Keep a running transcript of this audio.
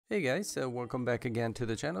Hey guys, welcome back again to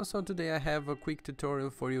the channel. So today I have a quick tutorial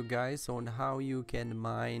for you guys on how you can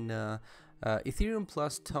mine Ethereum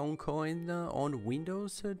plus Toncoin on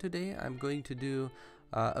Windows. Today I'm going to do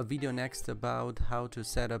a video next about how to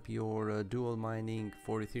set up your dual mining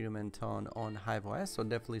for Ethereum and Ton on HiveOS, so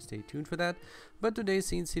definitely stay tuned for that. But today,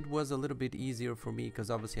 since it was a little bit easier for me,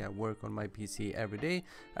 because obviously I work on my PC every day,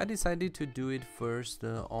 I decided to do it first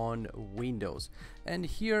on Windows. And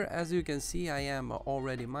here, as you can see, I am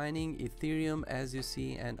already mining Ethereum, as you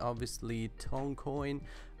see, and obviously Toncoin.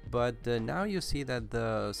 But now you see that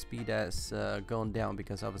the speed has gone down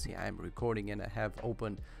because obviously I'm recording and I have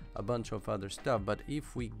opened a bunch of other stuff. But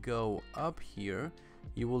if we go up here,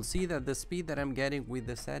 you will see that the speed that I'm getting with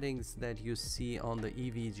the settings that you see on the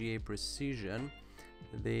EVGA precision,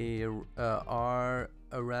 they are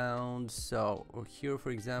around, so here for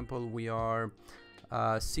example we are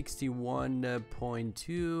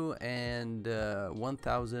 61.2 and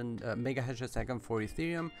 1000 megahash a second for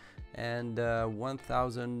Ethereum, and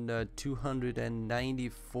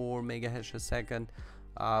 1294 megahash a second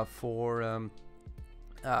for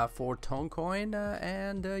Toncoin,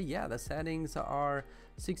 and yeah, the settings are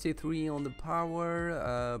 63 on the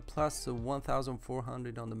power, plus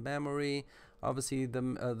 1400 on the memory. Obviously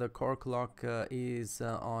the core clock is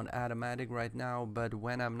on automatic right now, but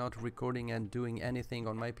when I'm not recording and doing anything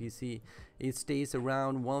on my PC, it stays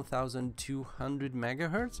around 1200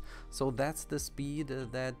 megahertz. So that's the speed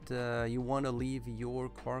that you want to leave your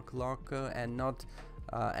core clock and not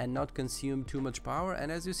consume too much power.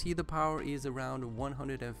 And as you see, the power is around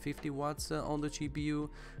 150 watts on the GPU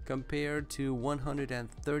compared to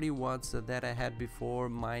 130 watts that I had before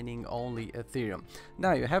mining only Ethereum.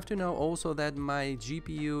 Now you have to know also that my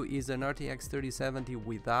GPU is an RTX 3070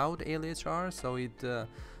 without LHR, so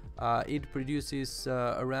it produces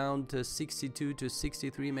around 62 to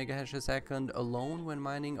 63 megahash a second alone when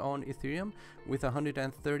mining on Ethereum with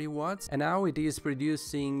 130 watts, and now it is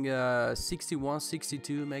producing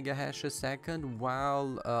 62 megahash a second,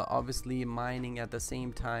 while obviously mining at the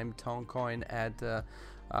same time Toncoin at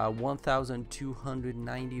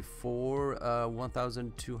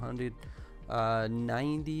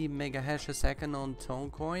 1290 megahash a second on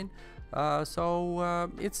Toncoin. So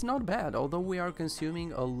it's not bad, although we are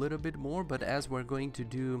consuming a little bit more. But as we're going to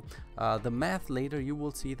do the math later, you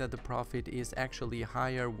will see that the profit is actually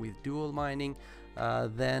higher with dual mining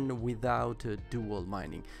than without dual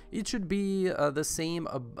mining. It should be the same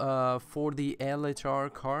for the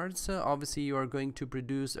LHR cards. Obviously you are going to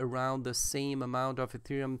produce around the same amount of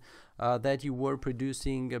Ethereum that you were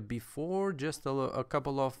producing before, just a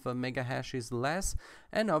couple of mega hashes less,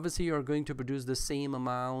 and obviously you are going to produce the same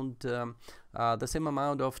amount of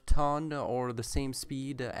ton or the same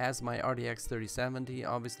speed as my RTX 3070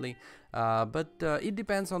 obviously, but it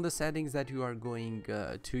depends on the settings that you are going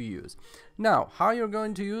to use. Now how you're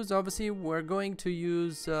going to use, obviously we're going to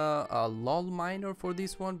use a LOL miner for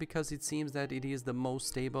this one because it seems that it is the most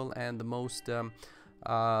stable and the most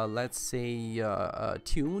let's say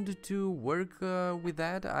tuned to work with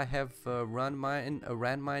that. I have ran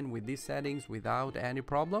mine with these settings without any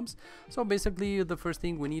problems. So basically the first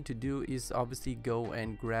thing we need to do is obviously go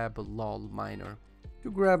and grab a LOL miner. To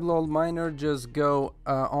grab LOL miner, just go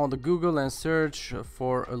on the Google and search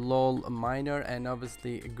for a LOL miner, and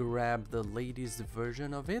obviously grab the latest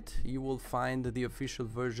version of it. You will find the official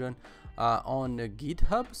version on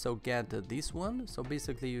GitHub, so get this one. So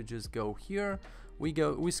basically you just go here, we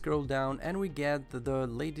scroll down and we get the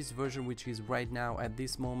latest version, which is right now at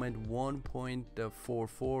this moment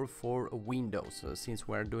 1.44 for Windows, since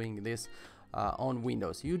we're doing this on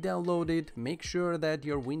Windows. You download it, make sure that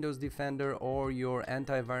your Windows Defender or your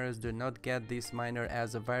antivirus do not get this miner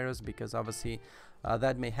as a virus, because obviously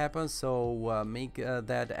that may happen, so make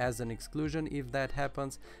that as an exclusion if that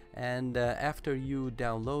happens. And after you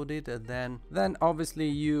download it, then obviously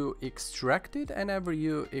you extract it, and after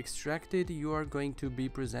you extract it you are going to be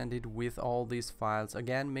presented with all these files.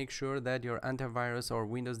 Again, make sure that your antivirus or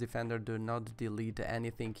Windows Defender do not delete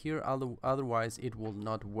anything here, otherwise it will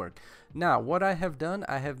not work. Now what I have done,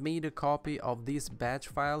 I have made a copy of this batch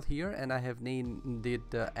file here and I have named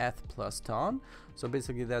it ETH plus Ton. So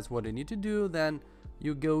basically that's what you need to do. Then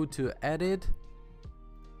you go to edit,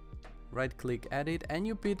 right click edit, and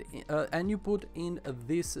you put in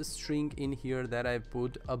this string in here that I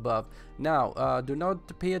put above. Now do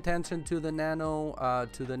not pay attention to the nano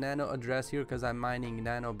address here, because I'm mining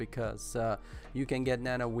nano, because you can get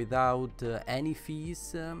nano without any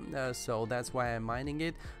fees, so that's why I'm mining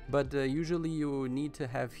it. But usually you need to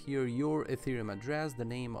have here your Ethereum address, the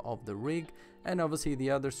name of the rig, and obviously the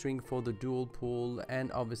other string for the dual pool,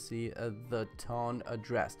 and obviously the ton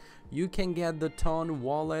address. You can get the ton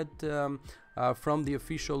wallet from the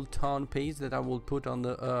official ton page that I will put on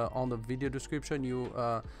the video description.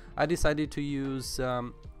 I decided to use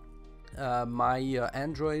my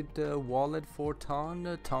Android wallet for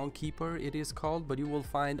Ton Keeper it is called, but you will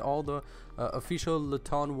find all the official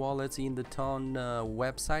Ton wallets in the Ton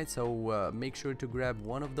website, so make sure to grab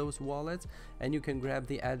one of those wallets and you can grab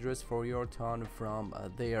the address for your Ton from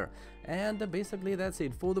there. And basically that's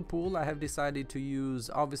it for the pool. I have decided to use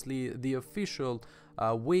obviously the official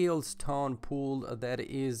Whales Ton pool that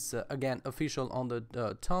is again official on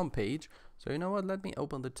the Ton page. So you know what, let me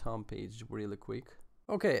open the Ton page really quick.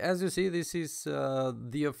 Okay, as you see, this is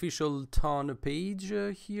the official Ton page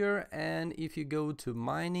here, and if you go to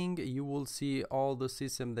mining, you will see all the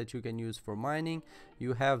system that you can use for mining.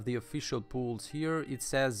 You have the official pools here. It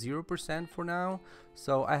says 0% for now,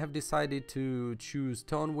 so I have decided to choose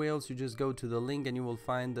Ton Whales. You just go to the link and you will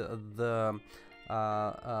find the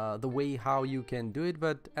way how you can do it,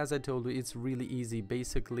 but as I told you, it's really easy.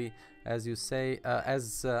 Basically, as you say,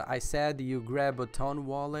 I said, you grab a Ton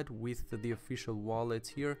wallet with the official wallets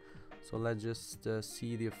here. So let's just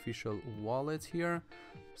see the official wallets here.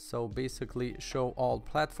 So basically show all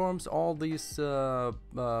platforms. All these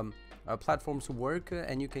platforms work,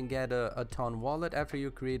 and you can get a Ton wallet after you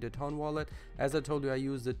create a Ton wallet. As I told you, I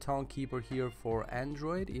use the Ton Keeper here for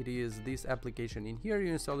Android. It is this application in here.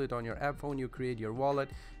 You install it on your app phone, you create your wallet,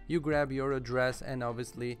 you grab your address, and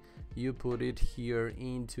obviously you put it here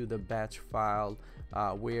into the batch file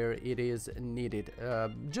where it is needed.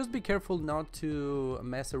 Just be careful not to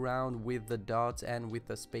mess around with the dots and with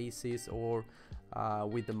the spaces or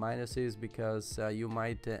with the minuses, because you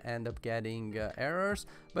might end up getting errors.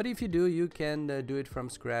 But if you do, you can do it from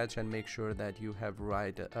scratch and make sure that you have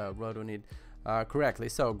wrote on it correctly.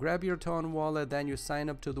 So grab your Ton wallet, then you sign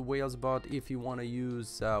up to the Whales bot. If you want to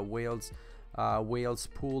use Whales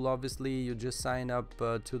pool, obviously you just sign up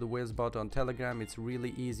to the Whales bot on Telegram. It's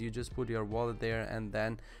really easy. You just put your wallet there and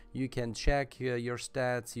then you can check your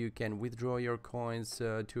stats, you can withdraw your coins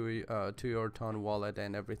to your Ton wallet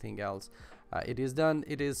and everything else. It is done.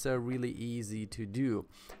 It is really easy to do,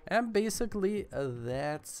 and basically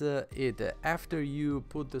that's it. After you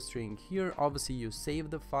put the string here, obviously you save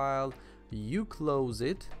the file, you close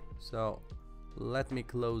it. So let me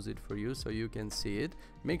close it for you so you can see it.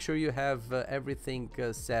 Make sure you have everything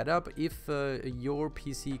set up. If your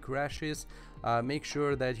PC crashes, make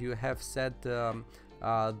sure that you have set the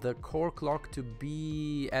core clock to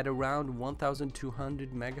be at around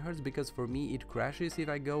 1200 megahertz, because for me it crashes if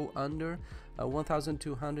I go under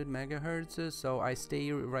 1200 megahertz. So I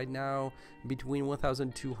stay right now between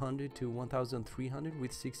 1200 to 1300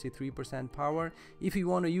 with 63% power. If you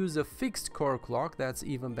want to use a fixed core clock, that's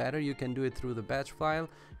even better. You can do it through the batch file.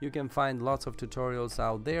 You can find lots of tutorials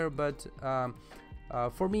out there, but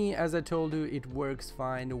for me, as I told you, it works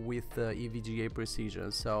fine with EVGA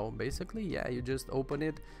precision. So basically, yeah, you just open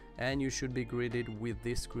it and you should be greeted with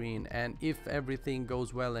this screen. And if everything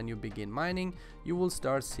goes well and you begin mining, you will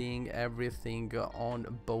start seeing everything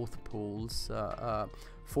on both pools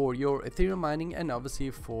for your Ethereum mining and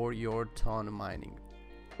obviously for your Ton mining.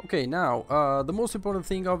 Okay, now the most important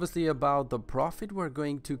thing obviously about the profit, we're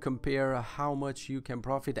going to compare how much you can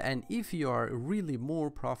profit and if you are really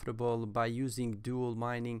more profitable by using dual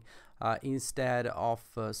mining instead of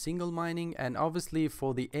single mining. And obviously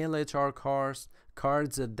for the LHR cards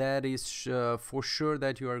that is for sure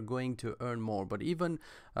that you are going to earn more, but even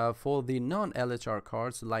for the non-LHR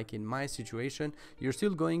cards, like in my situation, you're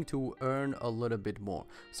still going to earn a little bit more.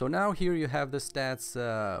 So now here you have the stats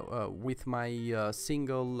with my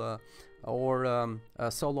single or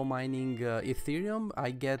solo mining Ethereum. I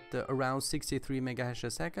get around 63 megahash a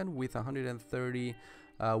second with 130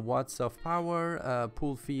 watts of power.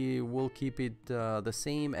 Pool fee will keep it the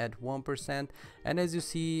same at 1%, and as you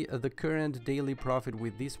see, the current daily profit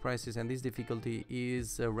with these prices and this difficulty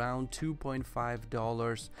is around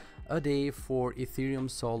 $2.5 a day for Ethereum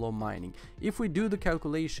solo mining. If we do the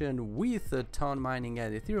calculation with Ton mining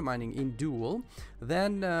and Ethereum mining in dual,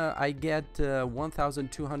 then I get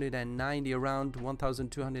 1290, around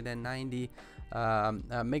 1290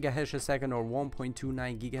 megahash a second, or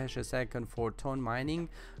 1.29 gigahash a second for Ton mining.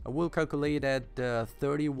 We'll calculate at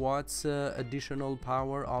 30 watts additional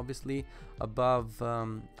power, obviously above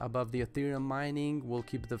the Ethereum mining. We'll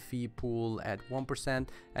keep the fee pool at 1%,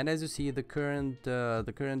 and as you see, the current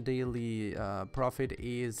daily profit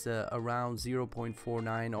is around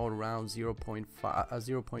 0.49 or around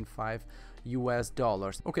 0.5 US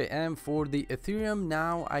dollars. Okay, and for the Ethereum,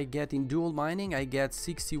 now I get in dual mining, I get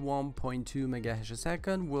 61.2 megahash a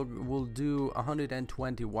second. We'll do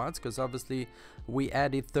 120 watts because obviously we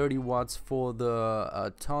added 30 watts for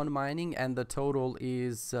the ton mining, and the total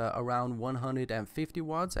is around 150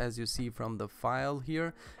 watts, as you see from the file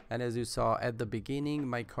here. And as you saw at the beginning,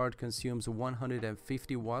 my card consumes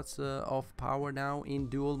 150 watts of power now in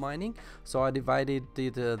dual mining. So I divided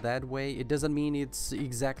it that way. It doesn't mean it's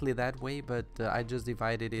exactly that way, but I just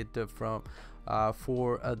divided it for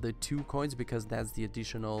the 2 coins because that's the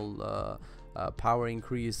additional power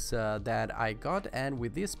increase that I got. And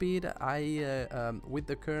with this speed, with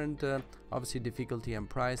the current obviously difficulty and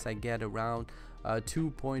price, I get around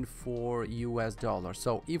 2.4 US dollars.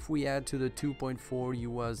 So if we add to the 2.4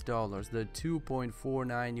 US dollars the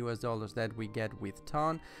 2.49 US dollars that we get with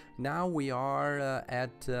ton, now we are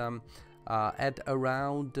at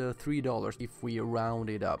around $3 if we round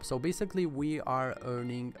it up. So basically we are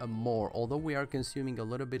earning more, although we are consuming a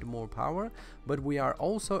little bit more power, but we are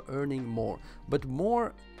also earning more. But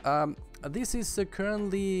more, this is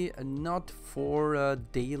currently not for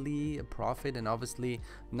daily profit, and obviously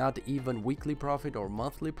not even weekly profit or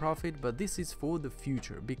monthly profit, but this is for the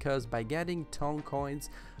future, because by getting ton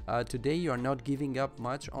coins today, you are not giving up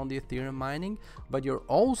much on the Ethereum mining, but you're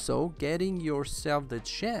also getting yourself the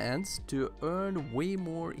chance to earn way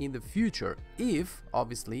more in the future if,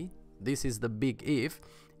 obviously, this is the big if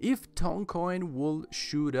Toncoin will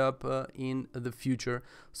shoot up in the future.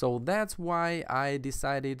 So that's why I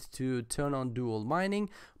decided to turn on dual mining,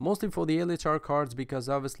 mostly for the LHR cards, because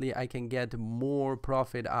obviously I can get more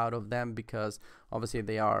profit out of them, because obviously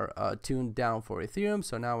they are tuned down for Ethereum,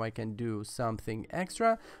 so now I can do something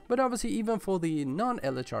extra. But obviously even for the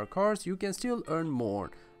non-LHR cards, you can still earn more.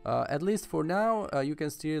 At least for now, you can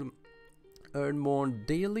still earn more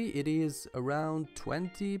daily. It is around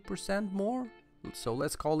 20% more, so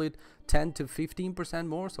let's call it 10 to 15%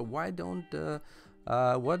 more. So why don't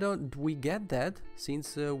we get that,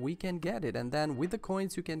 since we can get it? And then with the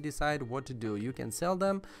coins you can decide what to do. You can sell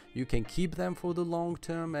them, you can keep them for the long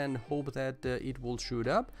term and hope that it will shoot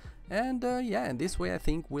up. And yeah, and this way I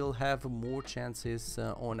think we'll have more chances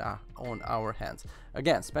on our hands.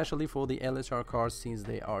 Again, especially for the LHR cards, since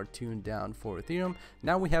they are tuned down for Ethereum.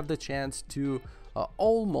 Now we have the chance to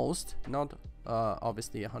almost, not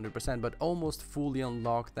obviously 100%, but almost fully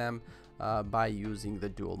unlock them by using the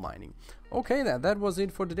dual mining. Okay, then that was it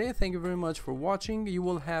for today. Thank you very much for watching. You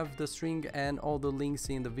will have the string and all the links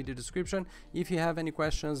in the video description. If you have any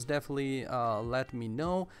questions, definitely let me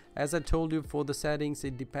know. As I told you, for the settings,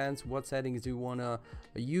 it depends what settings you want to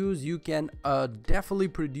use. You can definitely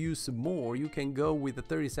produce more. You can go with the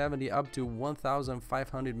 3070 up to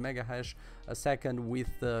 1500 megahash a second with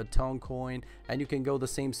the Toncoin, and you can go the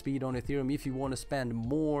same speed on Ethereum. If you want to spend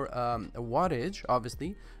more wattage,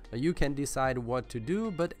 obviously you can decide what to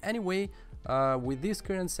do. But anyway, with these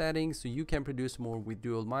current settings, you can produce more with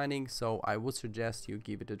dual mining, so I would suggest you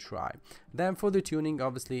give it a try. Then for the tuning,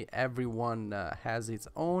 obviously everyone has its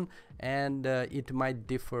own, and it might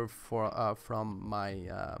differ from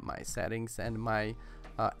my settings and my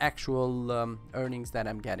actual earnings that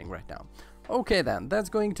I'm getting right now. Okay, then that's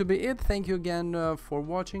going to be it. Thank you again for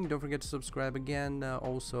watching. Don't forget to subscribe again,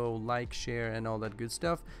 also like, share, and all that good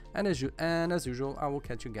stuff. And as usual, I will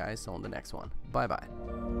catch you guys on the next one. Bye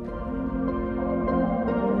bye.